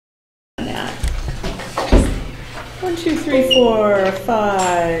1, 2, 3, 4,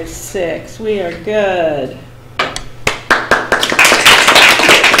 5, 6. We are good.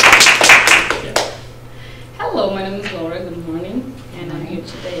 Hello, my name is Laura. Good morning, and I'm here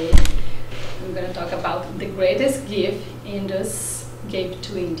today. I'm going to talk about the greatest gift Indus gave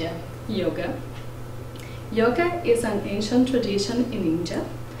to India, yoga. Yoga is an ancient tradition in India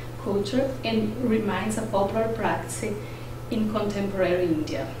culture and remains a popular practice in contemporary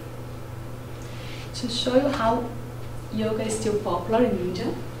India. To show you how yoga is still popular in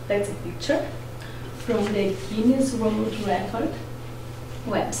India, that's a picture from the Guinness World Record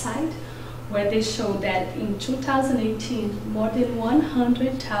website, where they show that in 2018, more than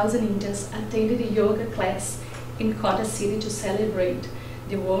 100,000 Indians attended a yoga class in Kota City to celebrate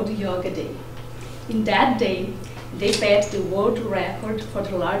the World Yoga Day. In that day, they set the world record for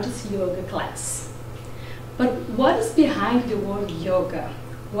the largest yoga class. But what is behind the word yoga?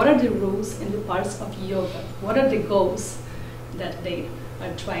 What are the rules and the parts of yoga? What are the goals that they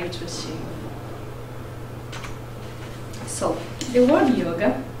are trying to achieve? So, the word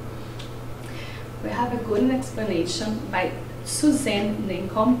yoga, we have a good explanation by Suzanne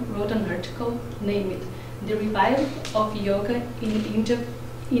Nencom, wrote an article named The Revival of Yoga in India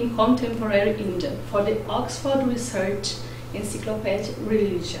in Contemporary India for the Oxford Research Encyclopedia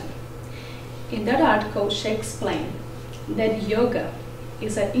Religion. In that article, she explained that yoga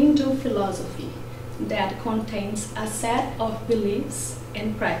is an Hindu philosophy that contains a set of beliefs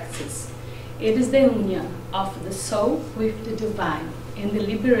and practices. It is the union of the soul with the divine and the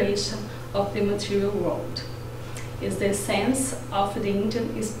liberation of the material world. It is the essence of the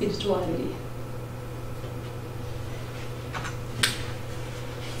Indian spirituality.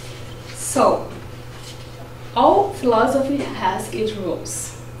 So, all philosophy has its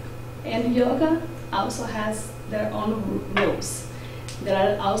rules, and yoga also has their own rules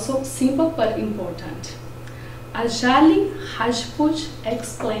that are also simple but important. Ajali Rajput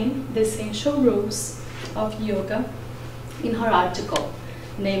explained the essential rules of yoga in her article,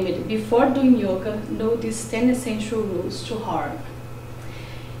 named Before Doing Yoga, Know These 10 Essential Rules to Harm,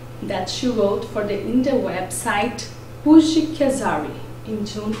 that she wrote for the India website Puji Kesari in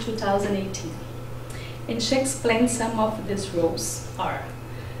June 2018. And she explained some of these rules are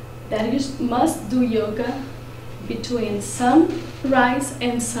that you must do yoga between sunrise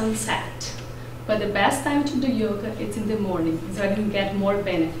and sunset. But the best time to do yoga is in the morning, so you can get more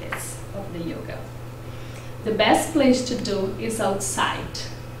benefits of the yoga. The best place to do is outside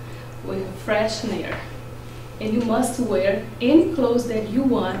with fresh air. And you must wear any clothes that you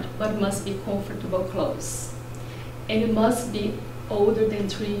want, but must be comfortable clothes. And you must be older than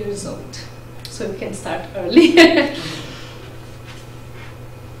 3 years old, so you can start early.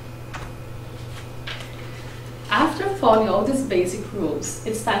 After following all these basic rules,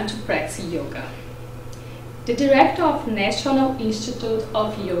 it's time to practice yoga. The director of National Institute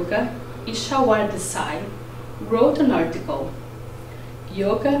of Yoga, Ishawar Desai, wrote an article,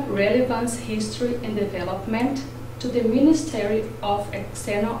 Yoga Relevance, History and Development, to the Ministry of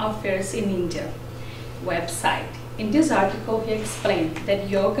External Affairs in India website. In this article, he explained that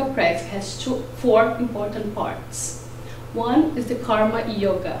yoga practice has four important parts. One is the karma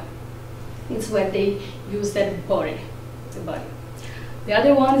yoga. It's where they use the body. The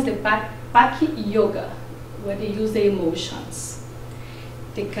other one is the paki yoga, where they use the emotions.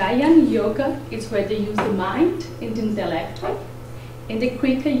 The Gyan yoga is where they use the mind and the intellect. And the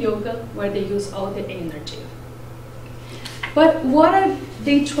Kriya yoga, where they use all the energy. But what are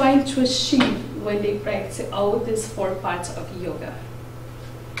they trying to achieve when they practice all these four parts of yoga?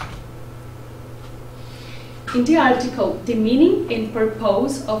 In the article, The Meaning and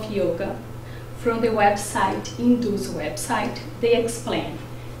Purpose of Yoga, from the website, Hindu's website, they explain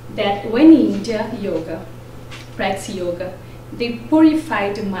that when India practice yoga, they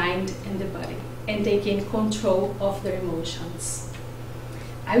purify the mind and the body, and they gain control of their emotions.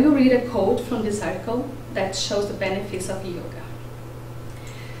 I will read a quote from this article that shows the benefits of yoga.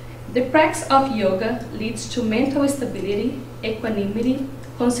 The practice of yoga leads to mental stability, equanimity,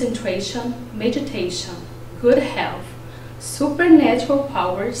 concentration, meditation, good health, supernatural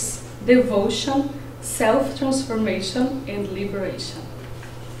powers, devotion, self-transformation, and liberation.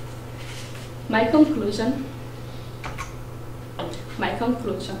 My conclusion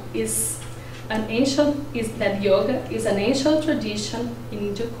is that yoga is an ancient tradition in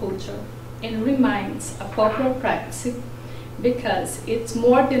Indian culture and remains a popular practice because it's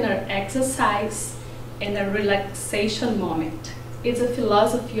more than an exercise and a relaxation moment. It's a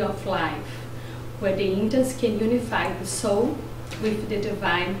philosophy of life where the Indians can unify the soul with the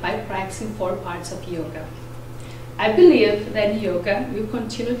divine by practicing four parts of yoga. I believe that yoga will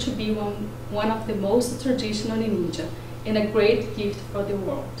continue to be one of the most traditional in India and a great gift for the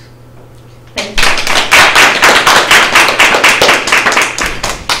world.